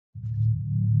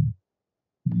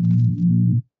I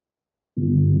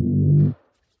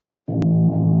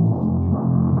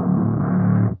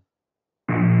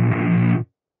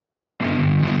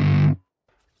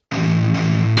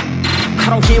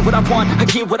don't get what I want, I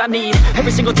get what I need.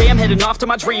 Every single day I'm heading off to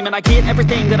my dream, and I get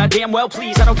everything that I damn well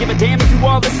please. I don't give a damn if you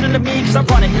all listening to me, cause I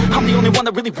run it. I'm the only one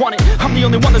that really want it, I'm the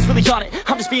only one that's really on it.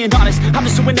 I'm just being honest, I'm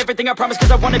just doing everything I promise,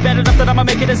 cause I want it bad enough that I'ma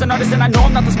make it as an artist. And I know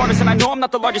I'm not the smartest, and I know I'm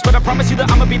not the largest, but I promise you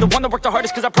that I'ma be the one that worked the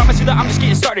hardest. Cause I promise you that I'm just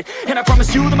getting started, and I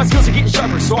promise you that my skills are getting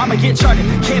sharper. So I'ma get charted,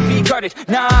 can't be guarded.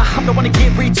 Nah, I'm the one to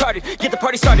get retarded. Get the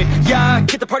party started, yeah,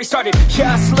 get the party started.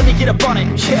 Yeah, so let me get up on it,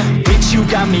 yeah. Bitch, you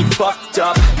got me fucked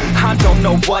up, I don't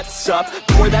know what's up.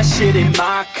 Pour that shit in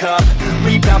my cup,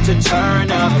 we bout to turn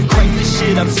up. Crank this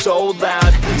shit up so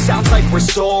loud, sounds like we're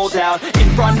sold out. In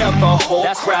front of a whole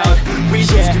crowd, we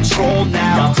lose control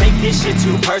now. Don't take this shit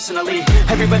too personally,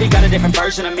 everybody got a different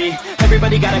version of me.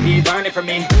 Everybody gotta be learning from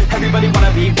me, everybody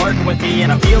wanna be working with me.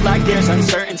 And I feel like there's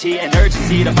uncertainty and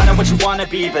urgency to find out what you wanna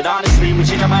be. But honestly, we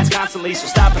change our minds constantly, so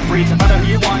stop and breathe and find out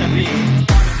who you wanna be.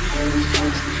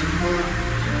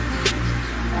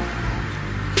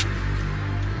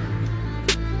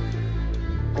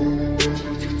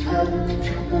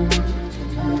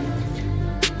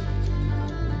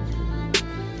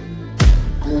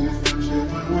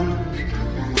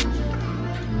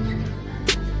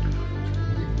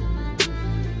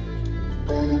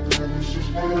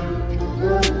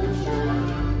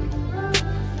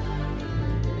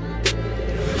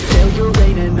 Failure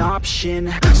ain't an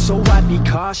option, so I'd be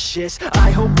cautious.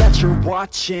 I hope that you're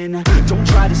watching, don't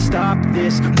try to stop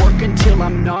this. Work until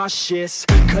I'm nauseous,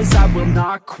 cause I will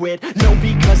not quit. No,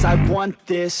 because I want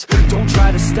this, don't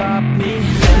try to stop me.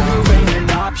 Failure ain't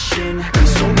an option,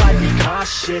 so I'd be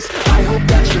cautious. I hope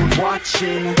that you're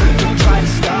watching, don't try to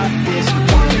stop this.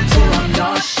 Work until I'm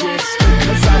nauseous,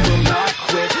 cause I will not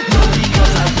quit. No,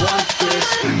 because I want this,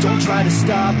 don't try to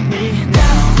stop me now.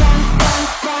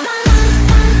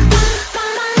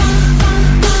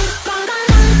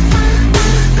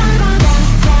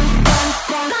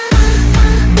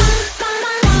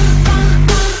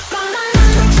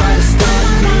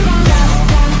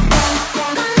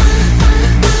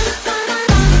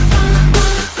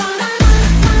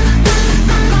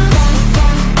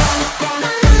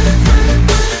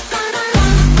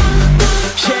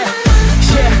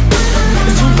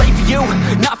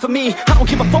 Me, I don't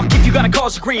give a fuck if you got a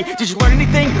college degree. Did you learn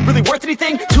anything? Really worth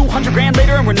anything? 200 grand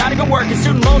later and we're not even working.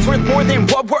 Student loans worth more than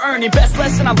what we're earning. Best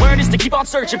lesson I learned is to keep on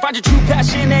searching. Find your true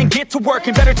passion and get to work.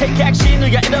 And better take action or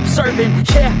you end up serving.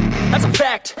 Yeah, that's a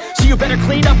fact. So you better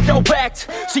clean up your act.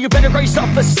 So you better grab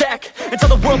yourself a sack and tell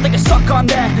the world they can suck on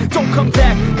that. Don't come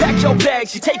back, pack your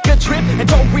bags. You take a trip and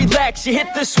don't relax. You hit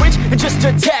the switch and just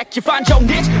attack. You find your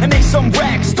niche and make some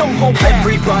racks. Don't hold back.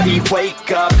 Everybody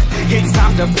wake up, it's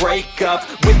time to break up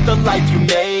with the life you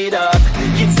made up.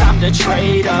 It's time to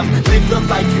trade up, live the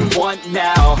life you want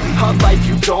now, a life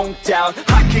you don't doubt.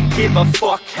 I could give a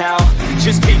fuck how,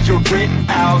 just get your grit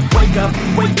out. Wake up,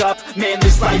 man,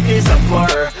 this life is a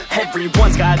blur.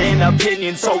 Everyone's got an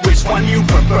opinion, so which one you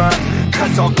prefer?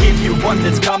 Cause I'll give you one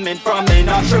that's coming from an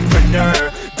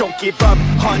entrepreneur. Don't give up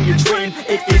on your dream,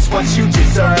 it is what you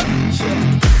deserve.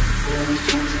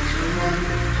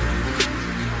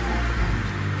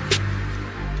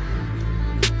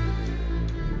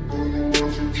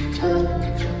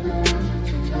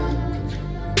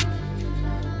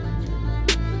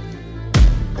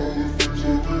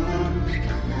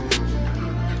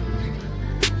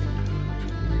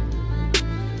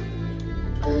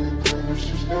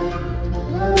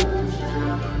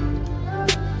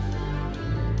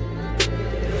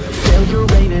 Failure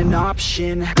ain't an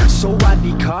option, so I'd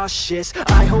be cautious.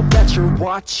 I hope that you're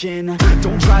watching,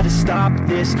 don't try to stop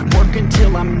this. Work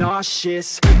until I'm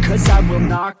nauseous, cause I will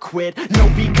not quit. No,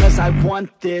 because I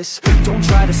want this, don't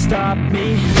try to stop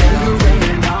me. Failure ain't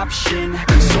an option,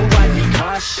 so I'd be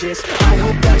cautious. I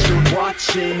hope that you're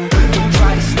watching, don't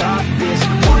try to stop this.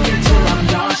 Work until I'm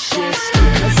nauseous,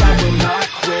 cause I will not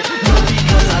quit. No,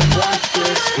 because I want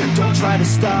this, don't try to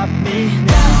stop me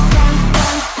now.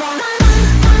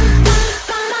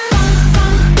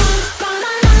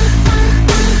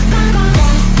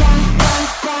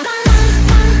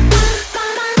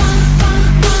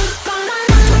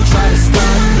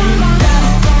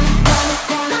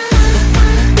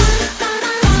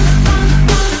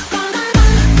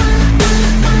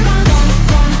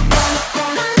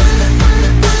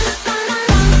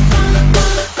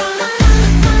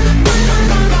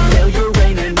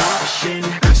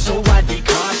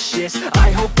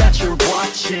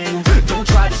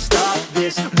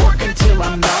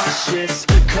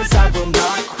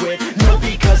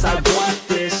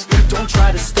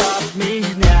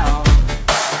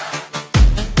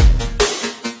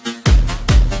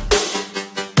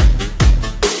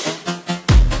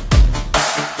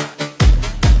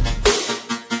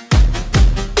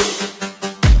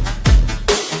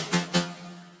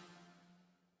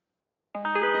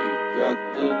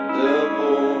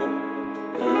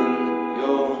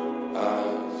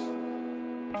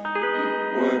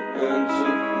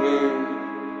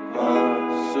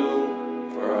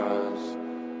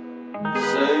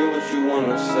 Say what you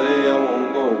wanna say, I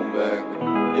won't go back.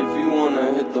 If you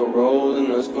wanna hit the road,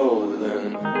 then let's go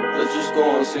then. Let's just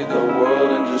go and see the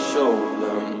world and just show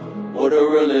them what it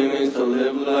really means to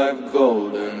live life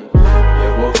golden.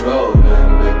 Yeah, we're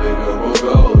golden, baby girl, we're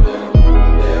golden.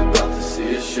 They're about to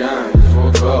see us shine, cause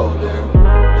we're golden.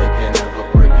 They can't ever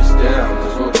break us down,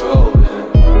 cause we're golden.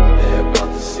 They're about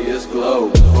to see us glow,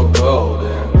 cause we're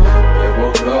golden. Yeah,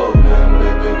 we're golden,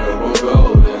 baby girl, we're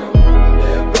golden.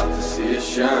 They're about to see us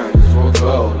shine, cause we're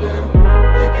golden.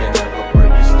 They can't ever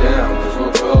break us down, cause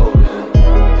we're golden.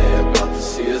 They're about to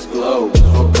see us glow, cause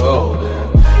we're golden.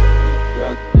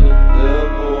 Got the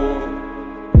devil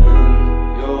in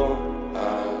your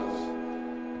eyes.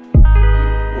 You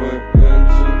went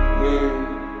into me,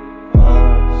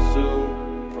 I'm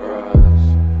surprised.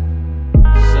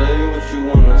 Say what you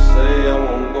wanna say, I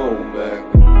won't go back.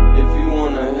 If you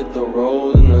wanna hit the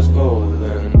road, then let's go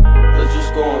then. Let's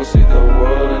just go and see the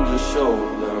world and just show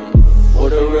them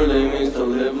what it really means to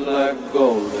live life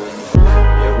golden.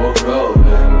 Yeah, we're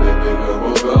golden, baby girl,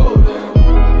 we're golden.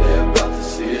 They're about to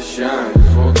see us shine,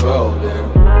 cause we're golden.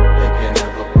 They can't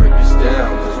ever break us down,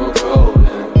 cause we're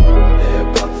golden. They're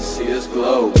about to see us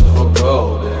glow, cause we're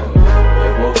golden.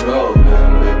 Yeah, we're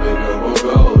golden, baby girl, we're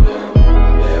golden.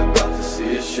 They're about to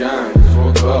see us shine, cause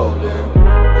we're golden.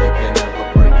 They can't ever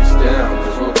break us down,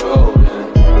 cause we're golden.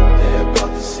 They're about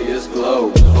to see us glow,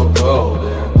 cause we're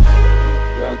golden.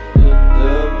 Got the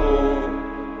devil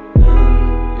in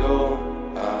your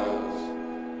eyes.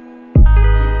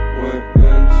 You went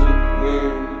into me,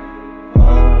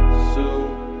 I'm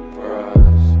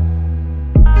surprised.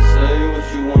 Say what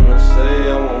you wanna say,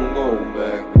 I won't go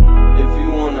back. If you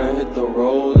wanna hit the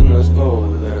road, then let's go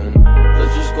then.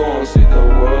 Let's just go and see the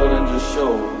world and just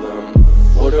show them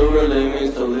what it really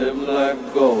means to live life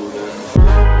golden.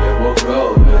 Yeah, we're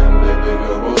golden, baby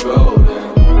girl, we're golden.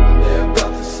 They're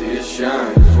about to see us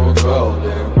shine, cause we're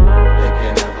golden. They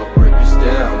can't ever break us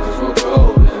down, cause we're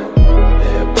golden.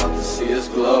 They're about to see us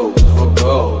glow, cause we're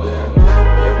golden.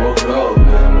 Yeah, we're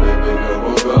golden, baby girl,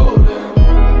 we're golden.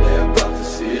 They're about to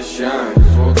see us shine,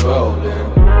 cause we're golden.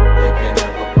 They can't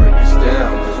ever break us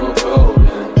down, cause we're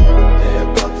golden. They're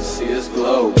about to see us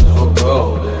glow, cause we're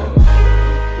golden.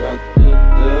 Got the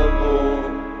devil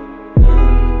in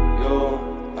your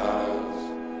eyes.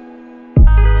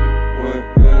 You went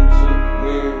into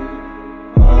me,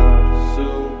 I'm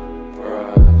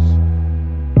surprised.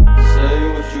 Say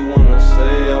what you wanna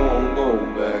say, I won't go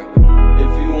back.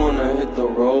 If you wanna hit the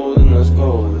road, then let's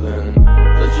go then.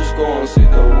 Let's just go and see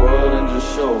the world and just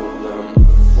show them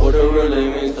what it really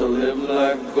means to live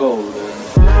life golden.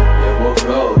 Yeah, we're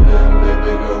golden,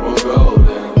 baby girl, we're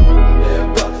golden. They're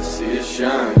about to see us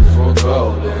shine, cause we're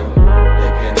golden.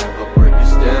 They can't ever break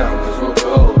us down, cause we're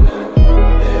golden.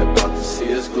 They're about to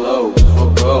see us glow, cause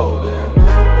we're golden.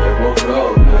 Yeah, we're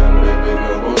golden, baby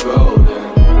girl, we're golden.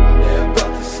 They're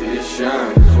about to see us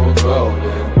shine, cause we're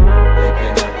golden. They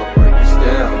can't ever break us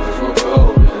down, cause we're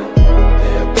golden.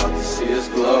 They're about to see us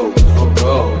glow, cause we're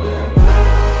golden.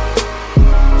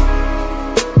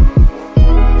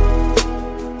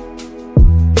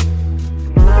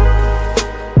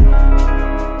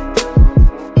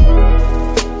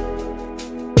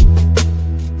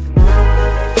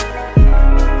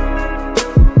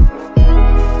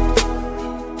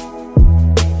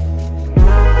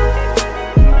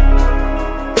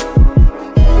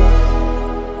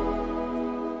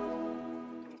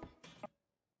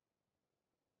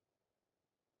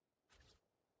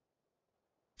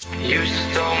 You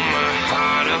stole my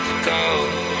heart of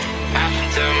gold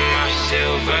after my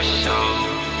silver soul.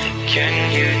 Can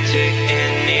you dig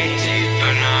any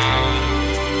deeper now?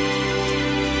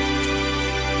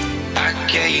 I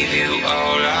gave you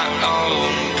all I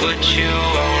own, put you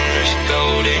on this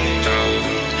golden throne,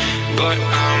 but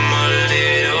I'm a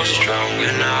little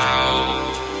stronger now.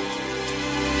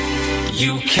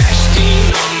 You cashed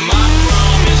in on my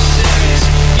promises.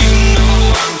 You know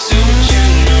I'm too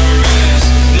generous.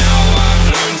 Now I've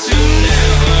learned to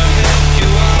never help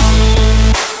you out,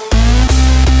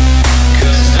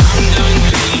 'cause I'm done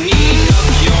cleaning up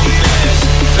your mess.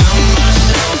 Found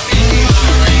myself in my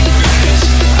regrets.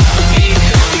 I've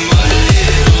become a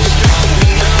little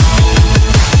stronger now.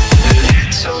 A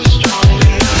little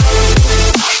stronger now.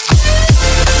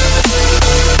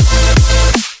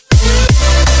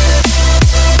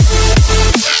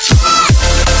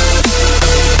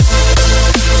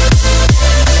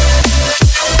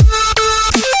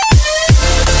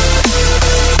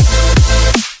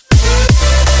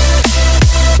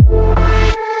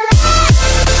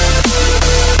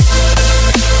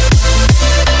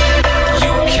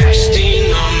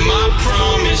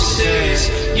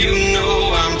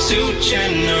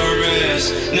 generous.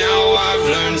 Now I've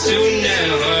learned to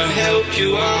never help you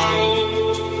out.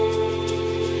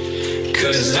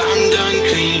 'Cause I'm done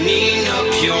cleaning up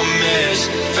your mess.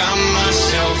 Found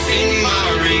myself in my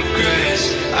regrets.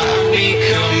 I've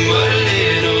become a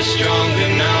little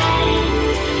stronger now.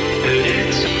 A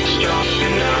little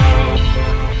stronger now.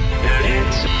 A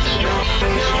little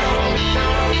stronger now.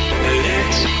 A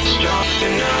little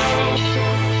stronger now.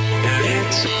 A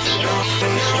little stronger now.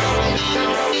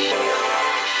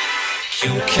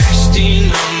 You cashed in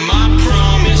on my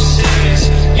promises.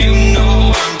 You know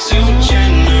I'm too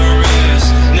generous.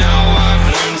 Now I've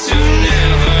learned to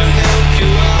never help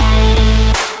you out.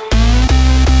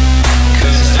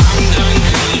 'Cause I'm done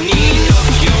cleaning up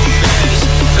your mess.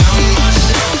 Found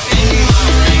myself in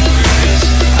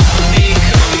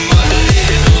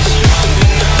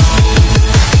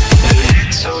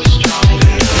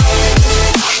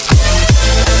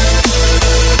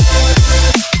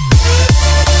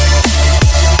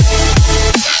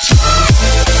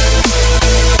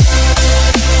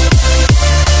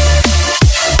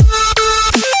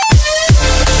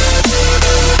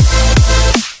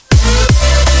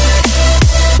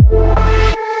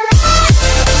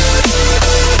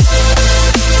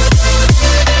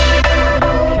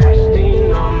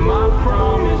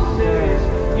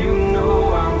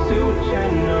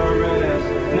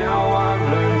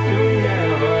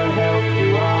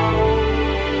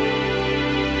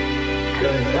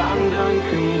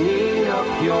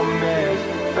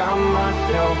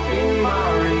my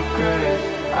regrets.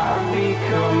 I've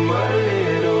become a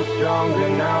little stronger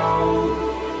now.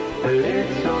 A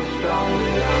little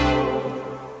stronger now.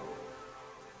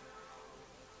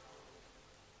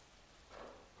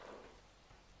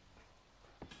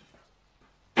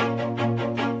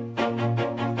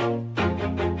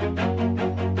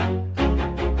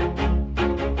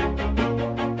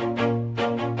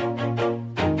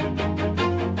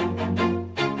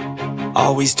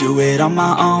 Always do it on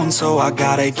my own, so I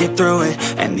gotta get through it.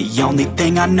 And the only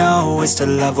thing I know is to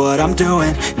love what I'm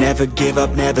doing. Never give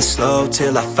up, never slow,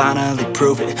 till I finally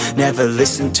prove it. Never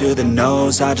listen to the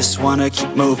no's, I just wanna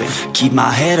keep moving. Keep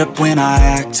my head up when I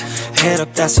act, head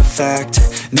up, that's a fact.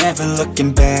 Never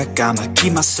looking back, I'ma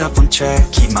keep myself on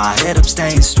track. Keep my head up,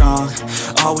 staying strong,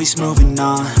 always moving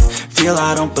on. Feel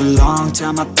I don't belong,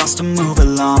 tell my thoughts to move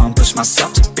along. Push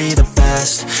myself to be the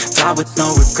best, fly with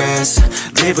no regrets.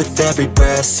 Live with every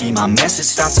breath, see my message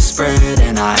start to spread.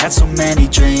 And I had so many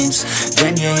dreams,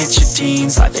 then you hit your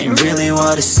teens. Life ain't really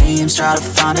what it seems, try to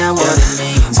find out what it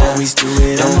means. Always do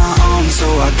it on my own, so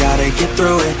I gotta get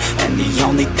through it. And the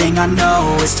only thing I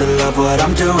know is to love what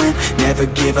I'm doing. Never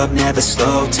give up, never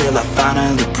slow, till I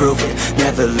finally prove it.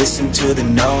 Never listen to the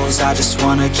no's, I just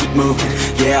wanna keep moving.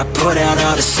 Yeah, I put out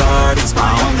all this art, it's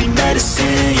my only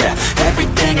medicine. Yeah,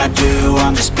 everything I do,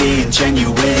 I'm just being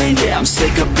genuine. Yeah, I'm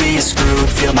sick of being screwed,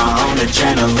 feel my own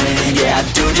adrenaline. Yeah, I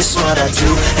do just what I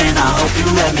do, and I hope you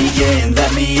let me in,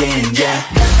 yeah.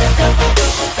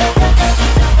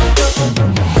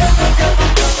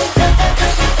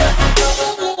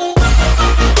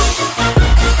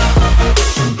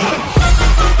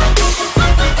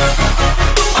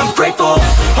 I'm grateful,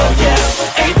 oh yeah,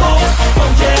 able,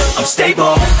 oh yeah, I'm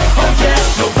stable, oh yeah,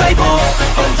 no label,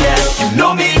 oh yeah, you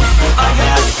know me, I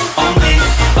have only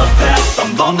a path,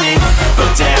 I'm lonely,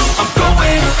 but damn, I'm going to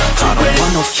win. I don't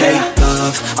want no fake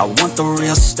love, I want the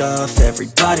real stuff.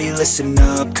 Everybody listen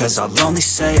up, cause I'll only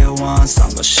say it once. I'm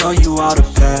gonna show you all the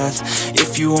path,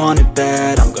 if you want it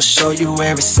bad. I'm gonna show you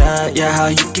where it's at, yeah, how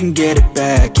you can get it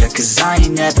back. Yeah, cause I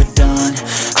ain't never done,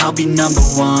 I'll be number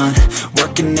one.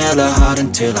 Working hella hard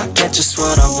until I get just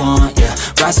what I want, yeah.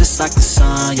 Rises like the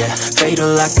sun, yeah,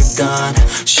 fatal like a gun.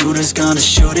 Shooters gonna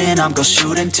shoot and I'm gonna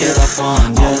shoot until I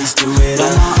won, yeah. Always do it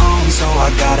on my own, so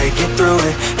I gotta get through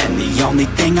it. And the only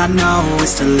thing I know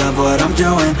is to love what I'm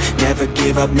doing. Never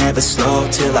give up, never slow,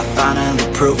 till I finally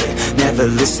prove it. Never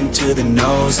listen to the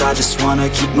no's, I just wanna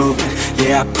keep moving.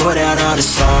 Yeah, I put out all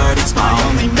this art, it's my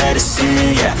only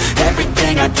medicine. Yeah,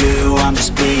 everything I do, I'm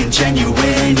just being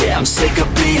genuine. Yeah, I'm sick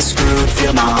of being screwed,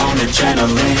 feel my own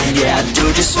adrenaline. Yeah, I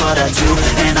do just what I do,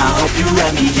 and I hope you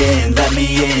let me in,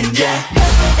 yeah.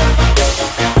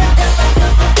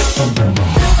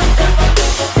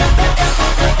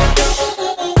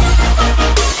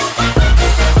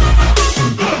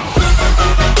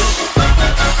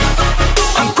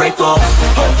 I'm grateful,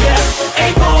 oh yeah,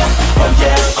 able, oh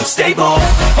yeah, I'm stable,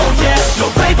 oh yeah, no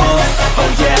label, oh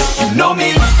yeah, you know me,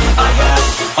 I have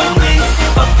only a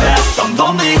path, I'm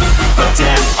lonely, but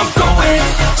damn, I'm going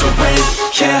to win,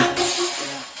 yeah.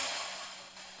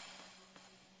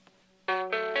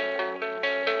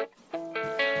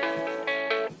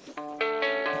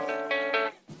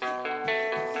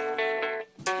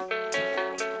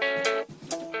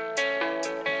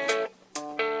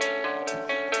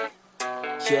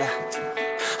 yeah.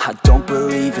 I don't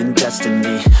believe in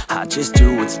destiny, I just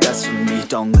do what's best for me.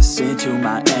 Don't listen to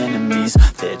my enemies,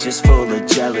 they're just full of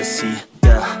jealousy.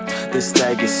 Yeah, this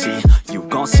legacy, you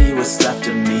gon' see what's left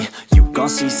of me. You gon'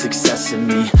 see success in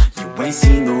me, you ain't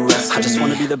seen the rest of me. I just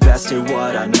wanna be the best at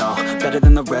what I know, better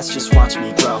than the rest, just watch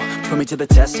me grow. Put me to the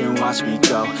test and watch me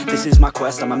go. This is my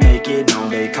quest, I'ma make it known.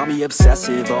 They call me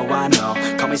obsessive, oh I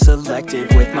know. Call me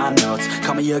selective with my notes,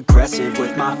 call me aggressive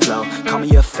with my flow. Call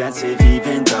me offensive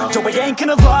even though Joe, I ain't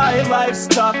gonna lie, life's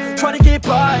tough. Try to get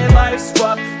by, life's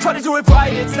rough. Try to do it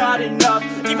right, it's not enough.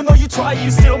 Even though you try, you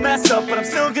still mess up. But I'm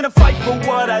still gonna fight for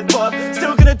what I love,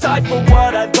 still gonna die for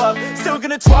what I love, still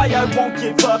gonna try, I won't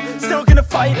give up, still gonna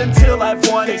fight until I've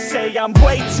won. They say I'm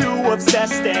way too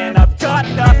obsessed and I've got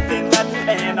nothing left,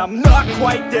 and I'm not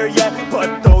quite there yet,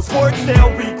 but those words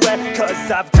they'll regret,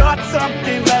 cause I've got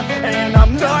something left and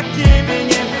I'm not giving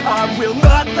in. I will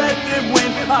not let them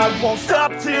win, I won't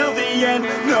stop till the end,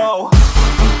 no.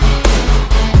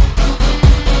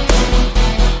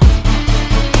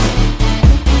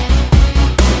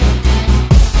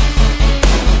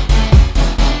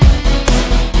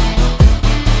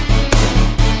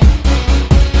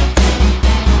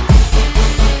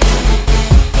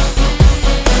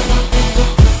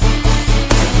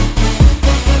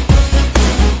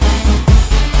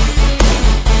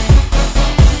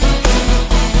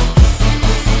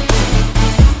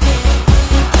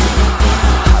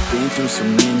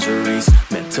 Some injuries,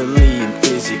 mentally and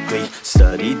physically.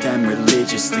 Studied them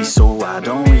religiously so I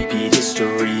don't repeat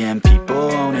history. And people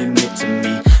won't admit to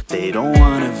me they don't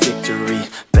want a victory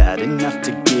bad enough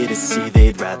to get a C.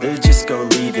 They'd rather just go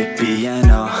leave it be. I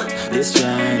know this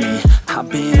journey I've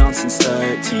been on since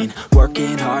 13,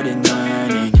 working hard and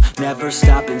learning, never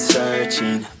stopping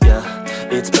searching. Yeah,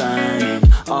 it's burning,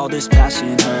 all this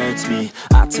passion hurts me.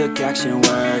 I took action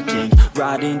working,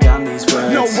 writing down these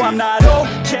words. No, I'm not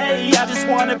okay, I just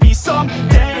wanna be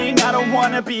something. I don't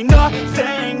wanna be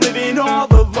nothing, living all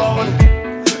alone.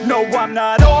 No, I'm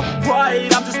not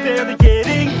alright, I'm just barely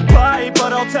getting by.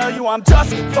 But I'll tell you I'm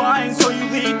just fine, so you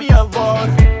leave me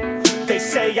alone. They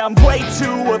say I'm way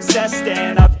too obsessed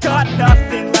and I've got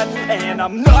nothing left, and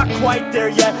I'm not quite there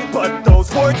yet, but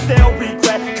those words they'll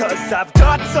regret, cause I've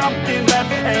got something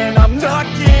left and I'm not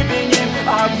giving in.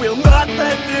 I will not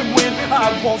let them win,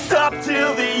 I won't stop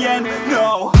till the end, no.